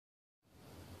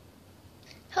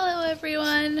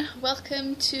everyone,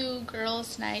 welcome to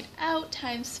Girls Night Out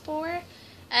 ×4,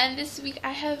 and this week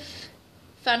I have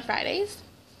Fun Fridays,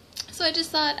 so I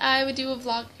just thought I would do a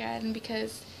vlog again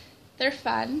because they're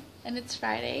fun and it's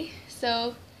Friday,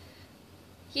 so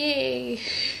yay.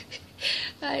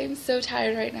 I'm so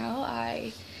tired right now.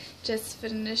 I just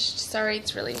finished, sorry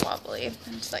it's really wobbly,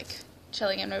 I'm just like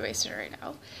chilling in my basement right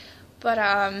now. But,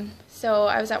 so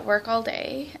I was at work all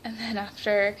day, and then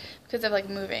after, because of, like,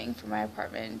 moving from my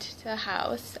apartment to the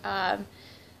house,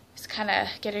 just kind of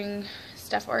getting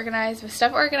stuff organized.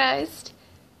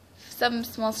 Some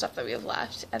small stuff that we have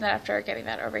left, and then after getting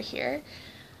that over here.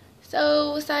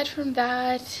 So, aside from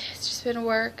that, it's just been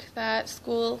work,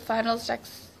 school, finals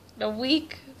next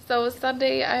week. So,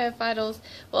 Sunday I have finals.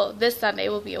 Well, this Sunday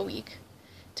will be a week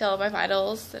till my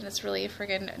finals, and it's really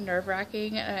friggin'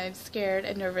 nerve-wracking, and I'm scared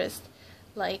and nervous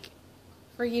like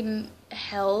friggin'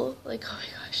 hell, like, oh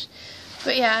my gosh.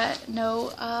 But yeah,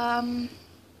 no,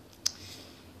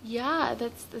 yeah,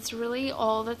 that's really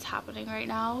all that's happening right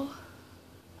now.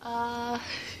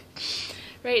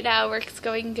 Right now work's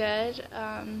going good.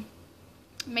 I'm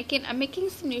making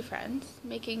some new friends,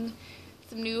 making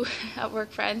some new at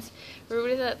work friends.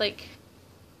 Everybody that like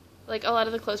a lot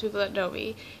of the close people that know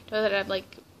me know that I'm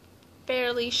like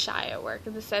fairly shy at work,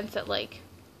 in the sense that like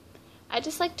I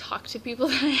just like talk to people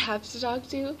that I have to talk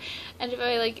to, and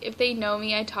if they know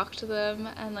me, I talk to them,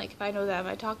 and like if I know them,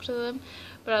 I talk to them,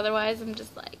 but otherwise I'm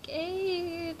just like,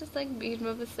 hey, just like being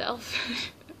by myself.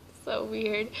 So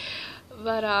weird.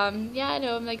 But yeah, I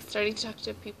know I'm like starting to talk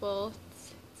to people.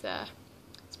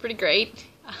 It's pretty great.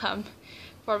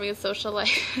 Forming a social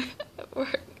life at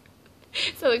work.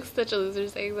 So like such a loser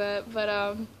saying that, but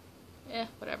yeah,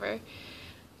 whatever.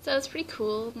 So it's pretty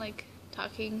cool, like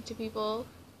talking to people.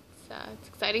 It's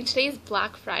exciting. Today is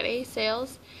Black Friday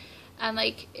sales, and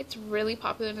like it's really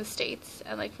popular in the States,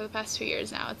 and like for the past 2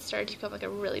 years now it's started to become like a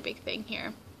really big thing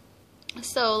here.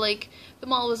 So like the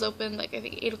mall was open like I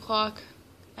think 8 o'clock,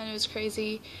 and it was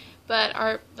crazy, but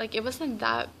it wasn't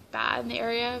that bad in the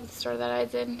area of the store that I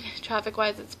was in. Traffic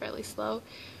wise it's fairly slow,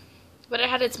 but it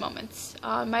had its moments.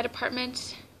 My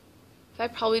department, if I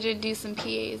probably didn't do some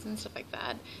PAs and stuff like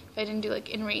that, if I didn't do like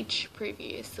in-reach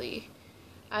previously,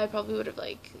 I probably would have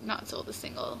like not sold a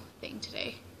single thing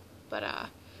today. But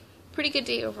pretty good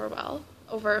day overall.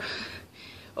 But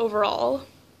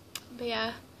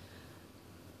yeah.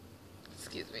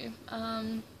 Excuse me.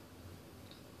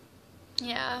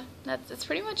 Yeah, that's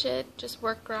pretty much it. Just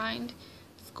work, grind,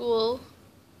 school,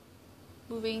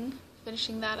 moving,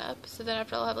 finishing that up. So then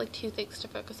after I'll have like 2 things to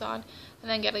focus on,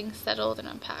 and then getting settled and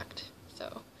unpacked.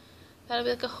 So that'll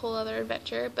be like a whole other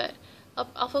adventure, but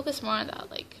I'll focus more on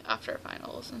that like after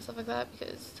finals and stuff like that,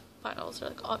 because finals are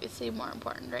like obviously more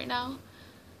important right now.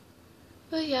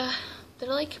 But yeah, they're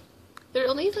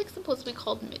only like supposed to be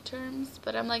called midterms,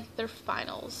 but I'm like, they're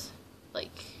finals.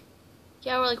 Like,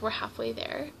 yeah, we're halfway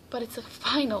there, but it's a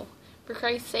final, for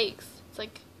Christ's sakes. It's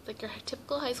like your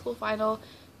typical high school final,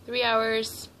 3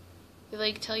 hours. They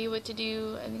like tell you what to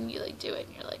do, and then you like do it,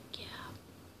 and you're like, yeah,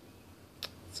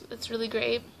 it's really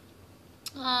great.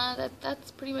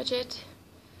 That's pretty much it.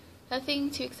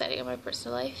 Nothing too exciting in my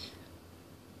personal life,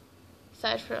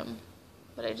 aside from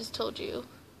what I just told you.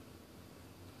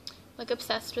 Like,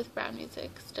 obsessed with brown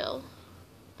music still.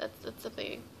 That's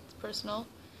something that's personal.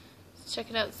 Just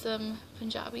checking out some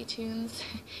Punjabi tunes.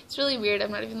 It's really weird.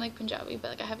 I'm not even like Punjabi,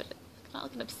 but like I have it not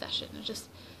like an obsession. It's just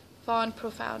fond,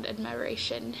 profound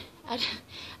admiration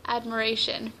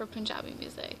for Punjabi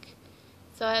music.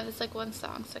 So I have this like one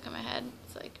song stuck in my head.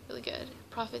 It's like really good.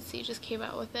 Prophecy just came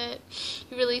out with it.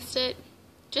 He released it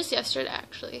just yesterday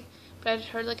actually, but I'd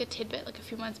heard like a tidbit like a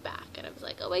few months back, and I was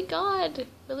like, oh my god,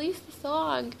 release the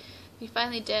song. He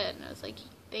finally did, and I was like,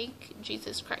 thank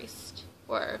Jesus Christ.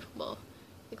 Or, well,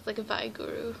 it's like a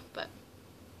Vaheguru, but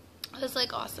I was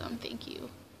like, awesome, thank you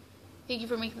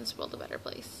for making this world a better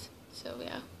place. So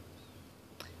yeah,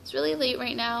 it's really late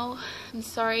right now. I'm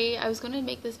sorry. I was going to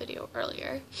make this video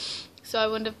earlier, so I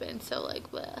wouldn't have been so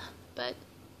like bleh, but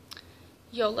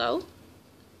YOLO,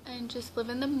 and just live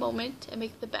in the moment and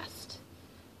make the best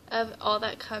of all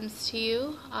that comes to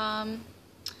you.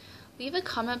 Leave a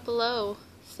comment below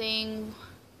saying,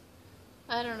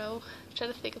 I don't know, I'm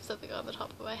trying to think of something on the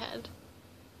top of my head.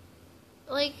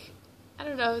 Like, I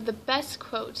don't know, the best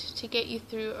quote to get you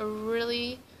through a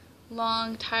really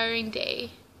long, tiring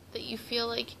day that you feel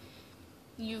like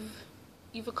you've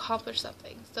accomplished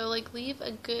something. So like, leave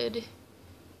a good,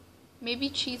 maybe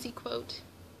cheesy quote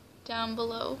down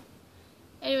below.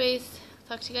 Anyways,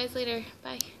 talk to you guys later.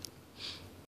 Bye.